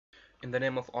In the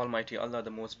name of Almighty Allah, the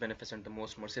most beneficent, the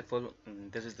most merciful.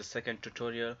 This is the second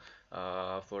tutorial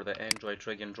for the Android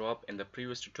drag and drop. In the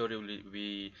previous tutorial,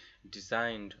 we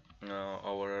designed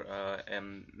our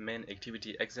main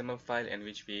activity XML file, in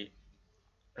which we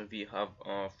have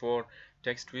four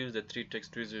text views. The three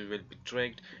text views will be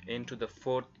dragged into the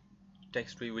fourth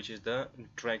text view, which is the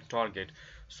drag target.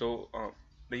 So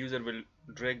the user will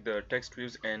drag the text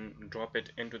views and drop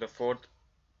it into the fourth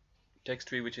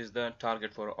text view, which is the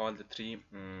target for all the three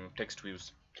text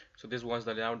views. So this was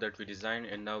the layout that we designed,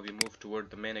 and now we move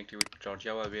toward the main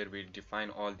activity.java, where we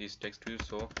define all these text views.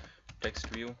 So text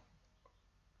view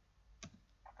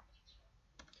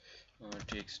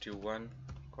txt1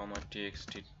 comma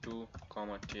txt2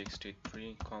 comma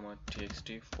txt3 comma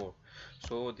txt4.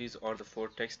 So these are the four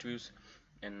text views,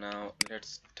 and now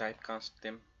let's typecast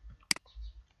them.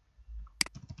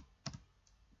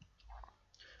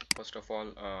 First of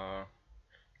all,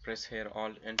 press here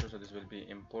alt enter, so this will be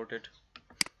imported.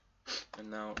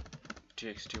 And now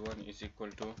txt1 is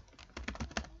equal to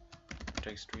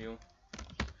text view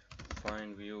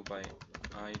find view by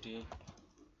id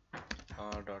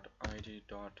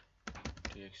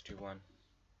r.id.txt1.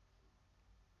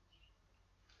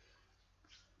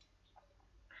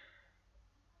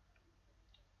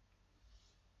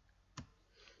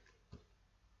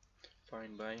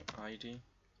 Find by id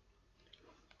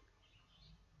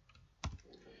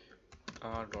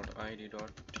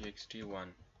r.id.txt1.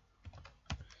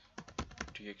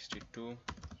 txt2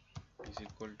 is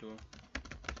equal to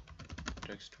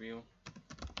text view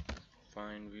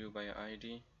find view by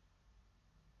id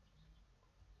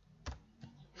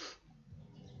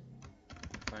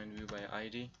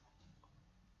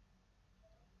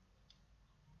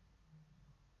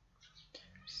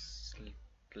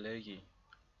slaggy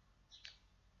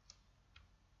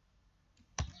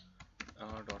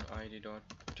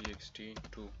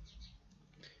r.id.txt2,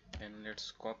 and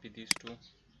let's copy these two.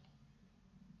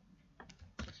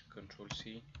 Control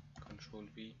C, Control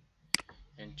V,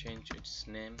 and change its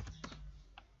name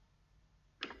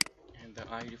and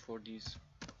the ID for these.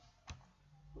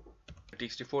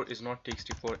 txt4 is not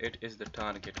txt4, it is the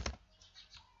target.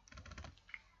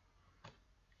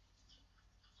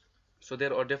 So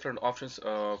there are different options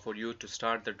for you to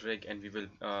start the drag, and we will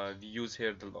use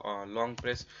here the long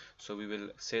press. So we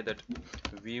will say that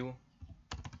view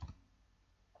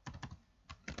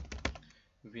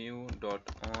dot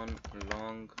on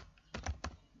long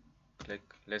click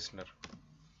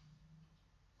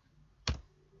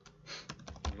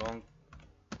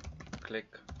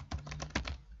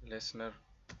listener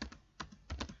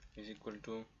is equal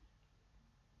to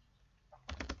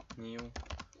new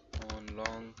on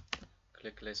long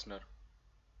click listener.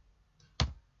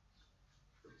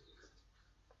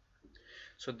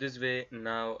 So this way,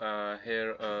 now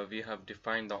here we have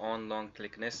defined the on long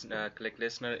click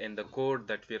listener, and the code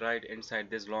that we write inside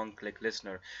this long click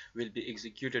listener will be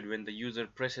executed when the user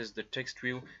presses the text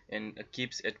view and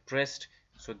keeps it pressed.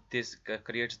 So this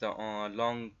creates the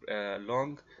long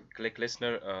click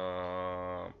listener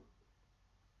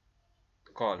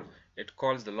call. It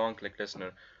calls the long click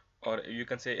listener, or you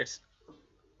can say it's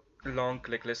long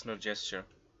click listener gesture.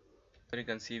 Here you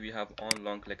can see we have on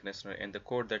long click listener, and the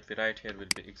code that we write here will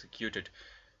be executed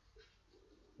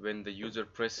when the user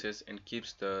presses and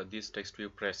keeps this text view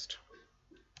pressed.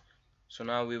 So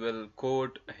now we will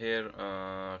code here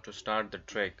to start the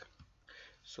drag.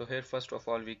 So here first of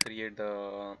all we create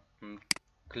the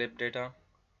clip data.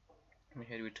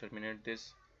 Here we terminate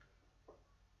this.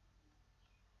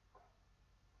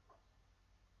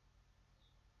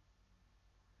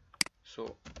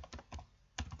 So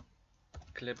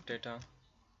clip data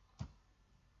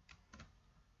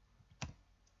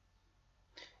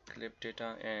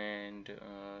and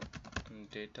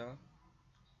data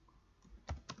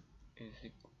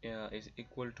is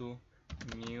equal to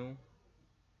new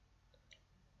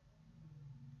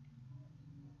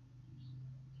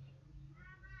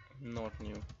not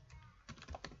new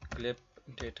clip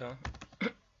data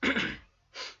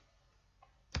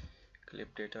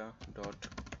dot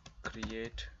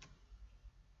create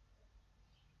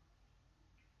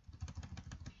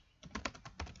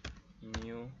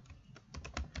new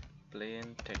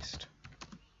plain text.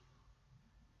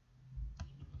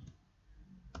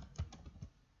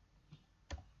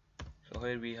 So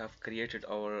here we have created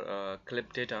our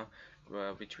clip data,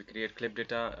 which we create clip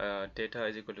data data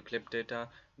is equal to clip data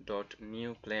dot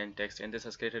new plain text, and this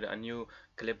has created a new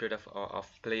clip data of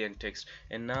plain text.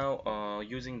 And now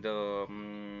using the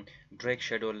drag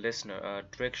shadow listener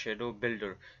drag shadow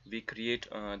builder, we create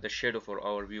the shadow for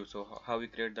our view. So how we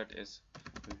create that is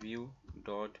view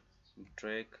dot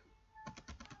drag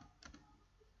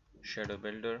shadow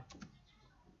builder,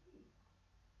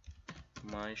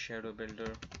 my shadow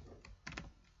builder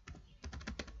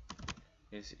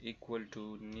is equal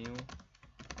to new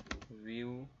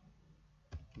view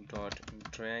dot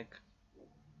drag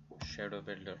shadow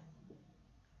builder.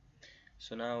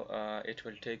 So now it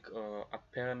will take a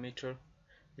parameter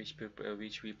which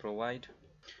we provide.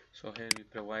 So here we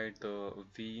provide the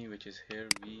v, which is here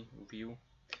v view,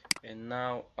 and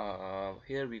now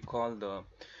here we call the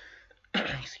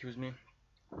excuse me,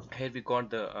 here we got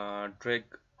the drag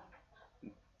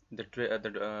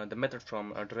the method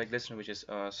from drag listener, which is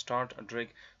start drag.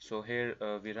 So here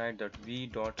we write that v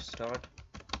dot start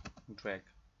drag.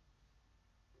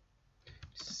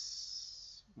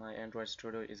 My Android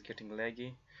Studio is getting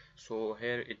laggy, so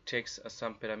here it takes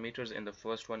some parameters, and the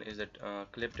first one is that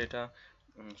clip data.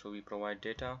 So we provide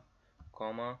data,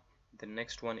 comma. The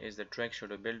next one is the drag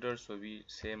shadow builder, so we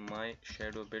say my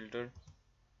shadow builder,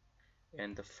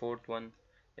 and the fourth one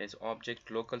is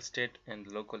object local state, and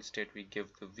local state we give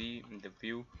the the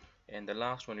view, and the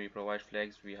last one we provide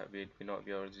flags. We have we know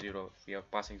we are zero, we are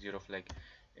passing zero flag,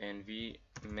 and we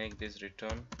make this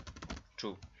return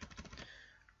true.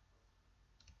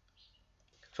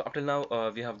 So up till now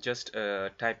we have just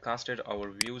typecasted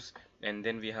our views, and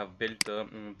then we have built the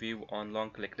view on long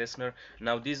click listener.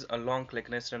 Now these are long click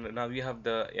listener. Now we have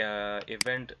the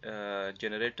event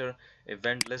generator,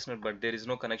 event listener, but there is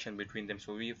no connection between them.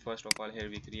 So we first of all here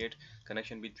we create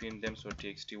connection between them. So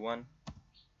txt1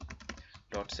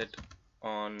 dot set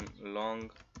on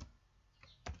long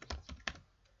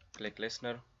click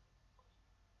listener,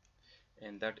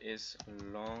 and that is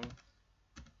long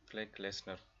click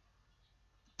listener.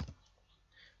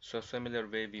 So similar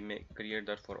way we may create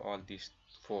that for all these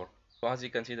four. So as you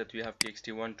can see that we have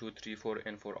txt1 2 3 4,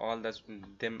 and for all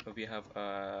them we have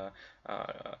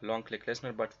long click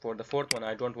listener, but for the fourth one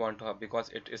I don't want to have because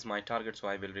it is my target, so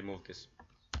I will remove this.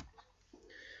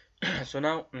 So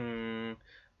now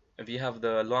we have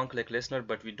the long click listener,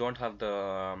 but we don't have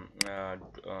the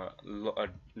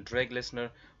drag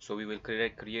listener. So we will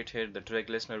create here the drag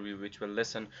listener, which will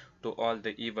listen to all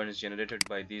the events generated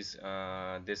by these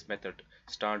this method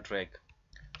start drag.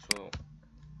 So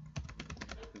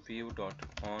view dot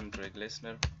on drag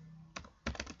listener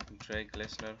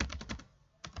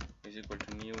is equal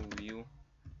to new view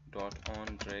dot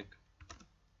on drag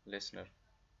listener.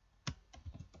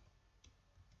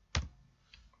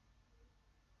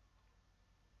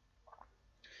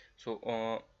 So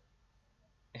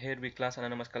here we class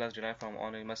anonymous class derived from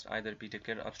on. It must either be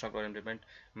declared abstract or implement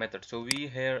method. So we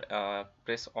here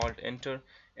press alt enter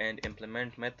and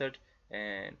implement method,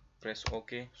 and press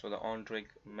OK. So the on drag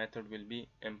method will be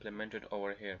implemented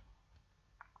over here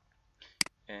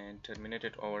and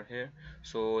terminated over here.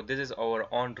 So this is our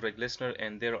on drag listener,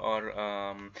 and there are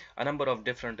a number of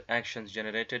different actions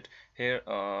generated here,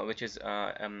 which is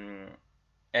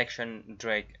action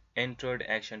drag entered,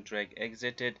 action drag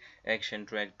exited, action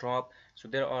drag drop. So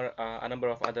there are a number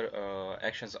of other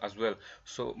actions as well.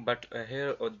 So but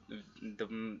here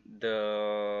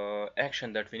the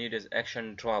action that we need is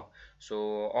action drop.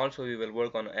 So also we will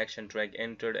work on action drag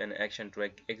entered and action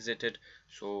drag exited.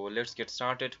 So let's get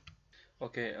started.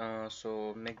 Okay,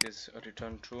 so make this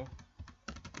return true,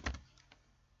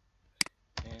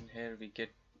 and here we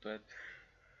get that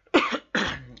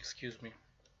excuse me,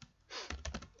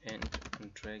 and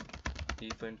drag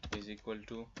event is equal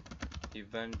to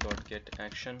event dot get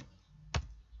action.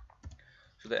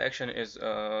 So the action is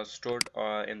stored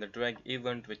in the drag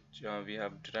event, which we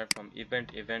have derived from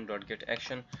event dot get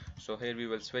action. So here we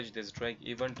will switch this drag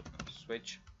event,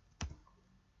 switch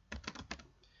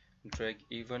drag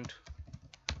event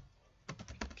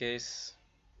case.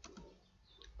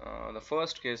 The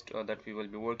first case that we will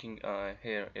be working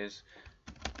here is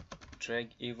drag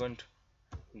event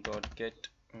dot get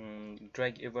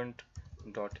drag event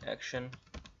dot action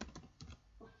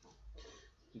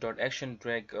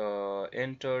drag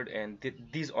entered, and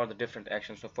these are the different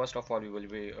actions. So first of all we will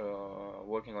be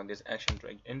working on this action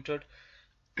drag entered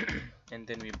and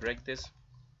then we break this.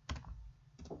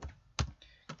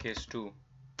 Case 2,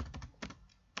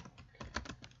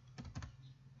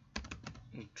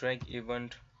 drag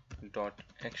event dot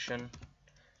action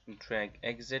drag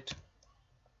exit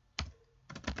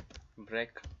break.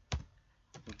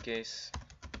 Case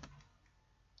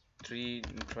 3,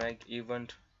 drag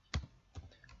event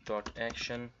dot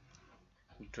action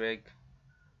drag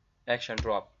action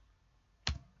drop.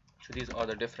 So these are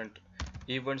the different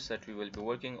events that we will be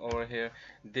working over here.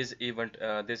 This event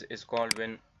this is called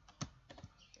when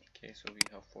Okay, so we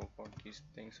have forgot these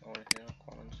things over here,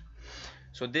 columns.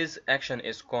 So this action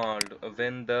is called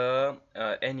when the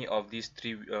any of these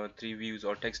three views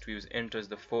or text views enters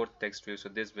the fourth text view. So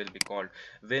this will be called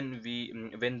when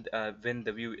when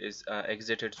the view is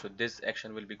exited. So this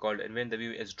action will be called, and when the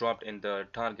view is dropped in the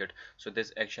target. So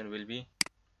this action will be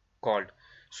called.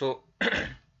 So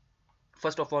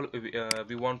first of all,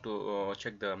 we want to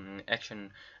check the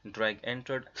action drag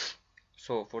entered.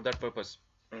 So for that purpose,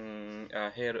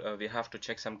 here we have to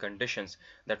check some conditions,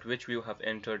 that which view have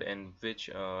entered and which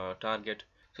target.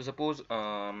 So suppose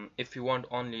if you want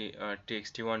only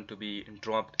txt1 to be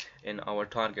dropped in our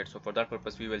target, so for that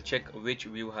purpose we will check which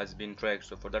view has been dragged.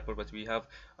 So for that purpose we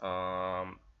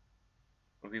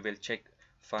will check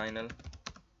final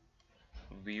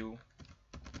view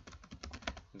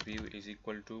is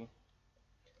equal to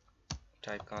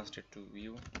typecast it to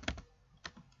view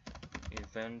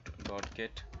event dot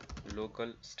get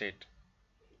local state.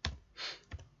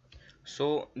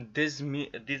 So this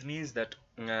means that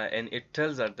and it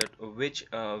tells us that which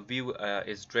view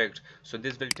is dragged. So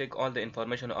this will take all the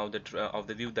information of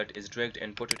the view that is dragged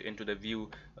and put it into the view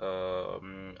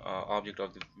object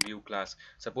of the view class.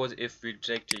 Suppose if we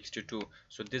drag txt2,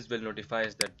 so this will notify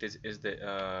us that this is the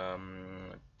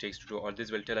txt2, or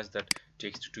this will tell us that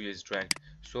txt2 is dragged.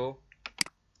 So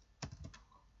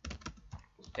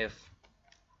if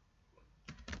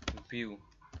view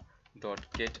dot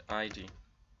get id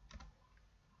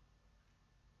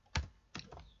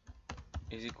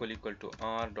is equal to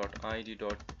r.id.txt1,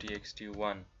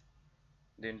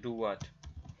 then do what?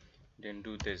 Then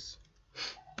do this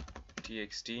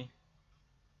txt4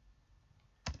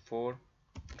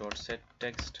 dot set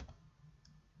text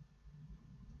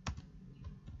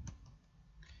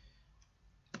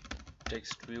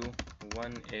view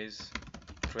 1 is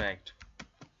dragged.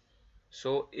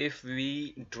 So if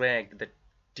we drag the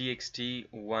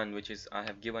txt1, which is I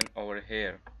have given over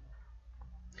here,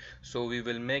 so we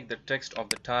will make the text of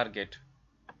the target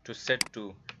to set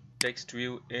to text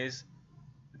view is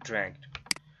dragged.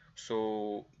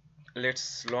 So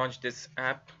let's launch this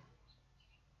app,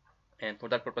 and for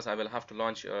that purpose I will have to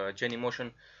launch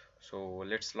Genymotion. So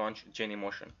let's launch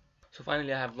Genymotion. So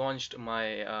finally I have launched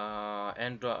my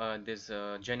Android this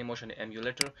Genymotion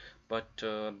emulator, but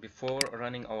before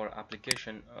running our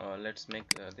application, let's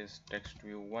make this text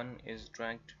view 1 is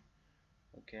dragged.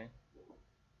 Okay,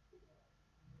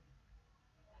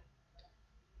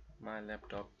 my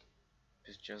laptop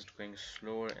is just going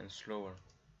slower and slower.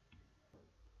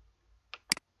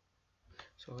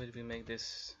 So here we make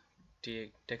this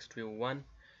text view 1,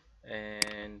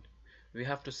 and we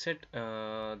have to set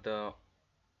the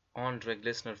on drag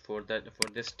listener for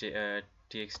this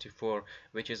txt4,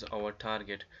 which is our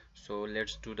target. So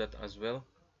let's do that as well,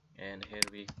 and here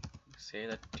we say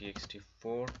that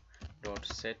txt4 dot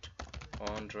set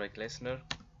on drag listener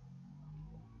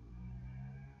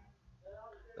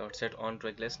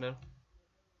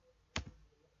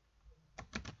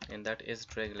and that is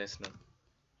drag listener.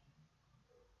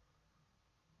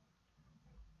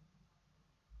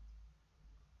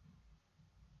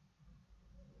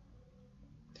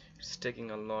 It's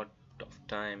taking a lot of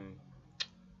time.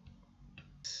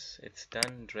 It's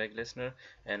done, drag listener,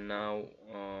 and now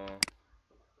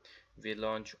we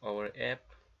launch our app,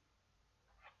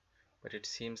 but it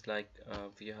seems like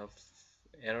we have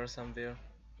error somewhere.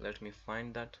 Let me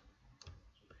find that.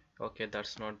 Okay,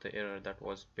 that's not the error that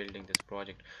was building this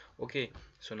project. Okay,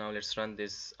 so now let's run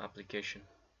this application.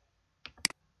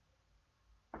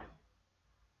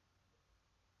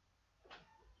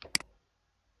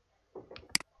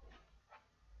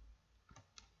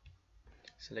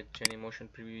 Select Genymotion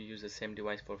preview, use the same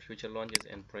device for future launches,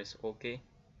 and press OK.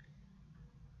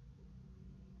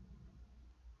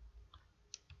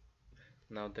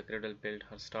 Now the Gradle build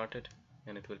has started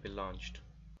and it will be launched.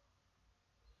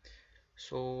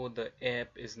 So the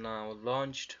app is now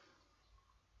launched,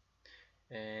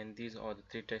 and these are the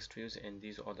three text views, and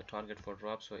these are the target for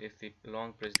drop. So if we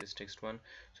long press this text one,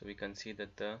 so we can see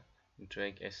that the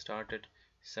drag is started.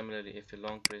 Similarly, if we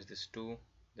long press this 2,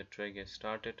 the drag is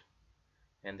started,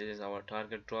 and this is our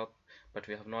target drop, but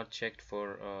we have not checked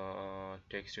for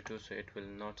txt2, so it will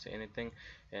not say anything.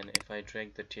 And if I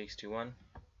drag the txt1,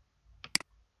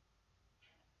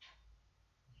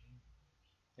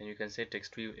 and you can say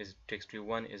text view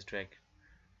 1 is dragged.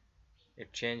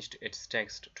 It changed its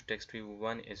text to text view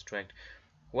 1 is dragged.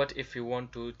 What if you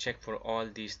want to check for all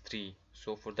these three?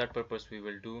 So for that purpose we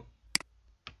will do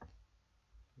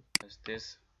as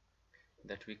this,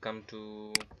 that we come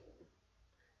to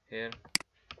here,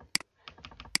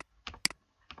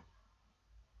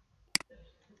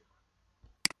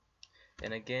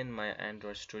 And again my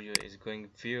Android Studio is going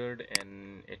weird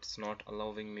and it's not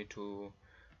allowing me to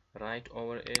write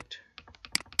over it.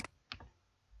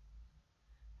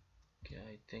 Okay,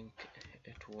 I think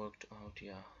it worked out.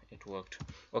 Yeah, it worked.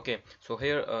 Okay, so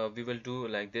here we will do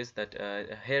like this, that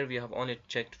here we have only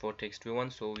checked for text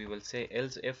v1, so we will say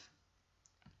else if,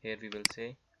 here we will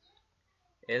say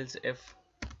else if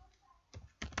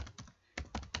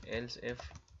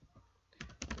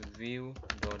view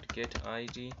dot get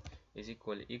id is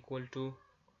equal to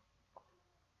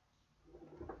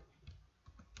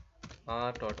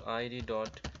r dot id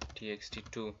dot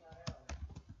txt2,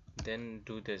 then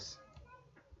do this.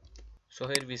 So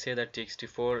here we say that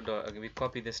txt4 we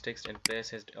copy this text and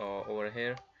place it over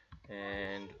here,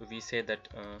 and we say that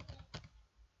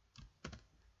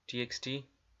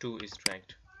txt2 is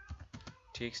dragged.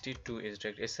 Txt2 is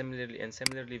dragged.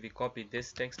 Similarly we copy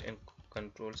this text and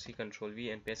control C control V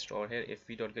and paste it over here. If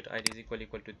v dot get id is equal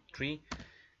to 3,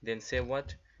 then say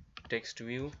what, text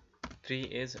view 3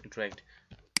 is dragged.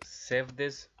 Save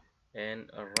this and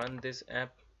run this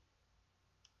app.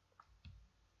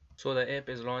 So the app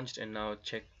is launched, and now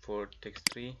check for text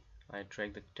 3. I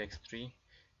drag the text 3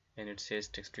 and it says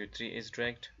text view 3 is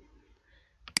dragged,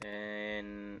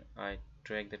 and I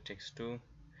drag the text 2,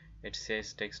 it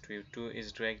says text view 2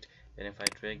 is dragged, and if I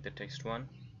drag the text 1,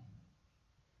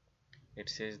 it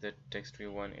says that text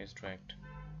view 1 is dragged.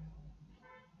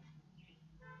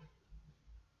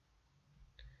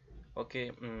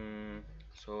 Okay,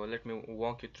 so let me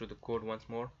walk you through the code once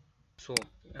more. So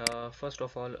first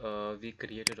of all, we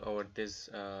created our this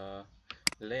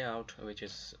layout, which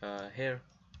is here.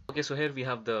 Okay, so here we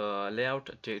have the layout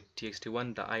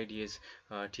txt1, the id is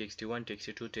txt1,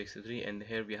 txt2, txt3, and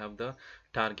here we have the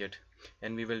target,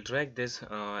 and we will drag this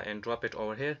and drop it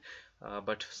over here.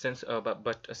 But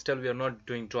still we are not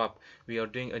doing drop, we are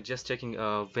doing just checking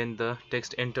when the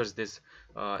text enters this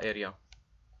area.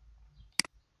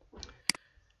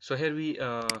 So here we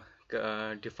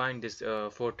define this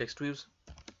four text views,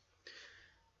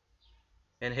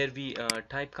 and here we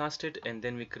typecast it, and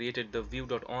then we created the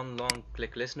view.on long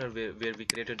click listener, where we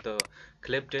created the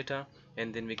clip data,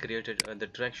 and then we created the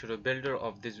drag shadow builder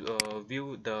of this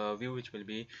view, the view which will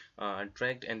be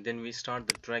dragged, and then we start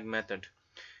the drag method,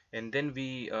 and then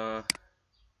we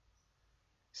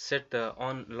set the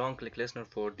on long click listener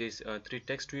for these three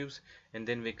text views, and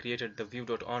then we created the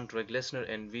view.on drag listener,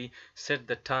 and we set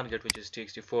the target, which is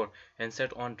txt4, and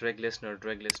set on drag listener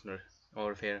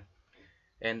over here.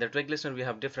 And the drag listener, we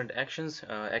have different actions,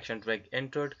 action drag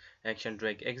entered, action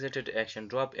drag exited, action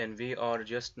drop, and we are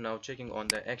just now checking on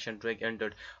the action drag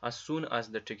entered as soon as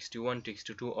the txt1,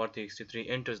 txt2 or txt3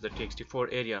 enters the txt4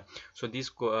 area. So this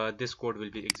code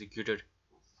will be executed.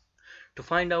 To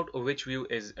find out which view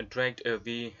is dragged,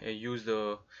 we use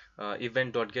the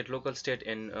event.getLocalState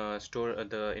and store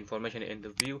the information in the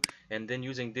view, and then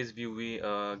using this view we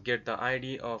get the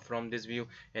ID from this view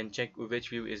and check which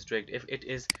view is dragged. If it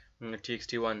is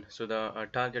txt1, so the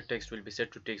target text will be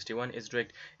set to txt1 is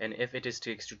dragged, and if it is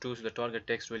txt2, so the target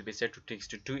text will be set to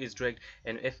txt2 is dragged,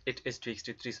 and if it is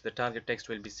txt3, so the target text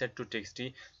will be set to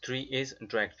txt3 is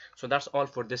dragged. So that's all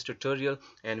for this tutorial,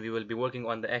 and we will be working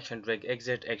on the action drag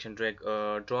exit, action drag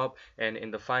drop, and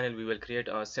in the final we will create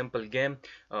a simple game.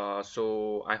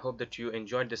 So I hope that you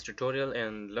enjoyed this tutorial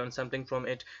and learned something from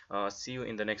it. See you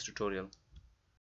in the next tutorial.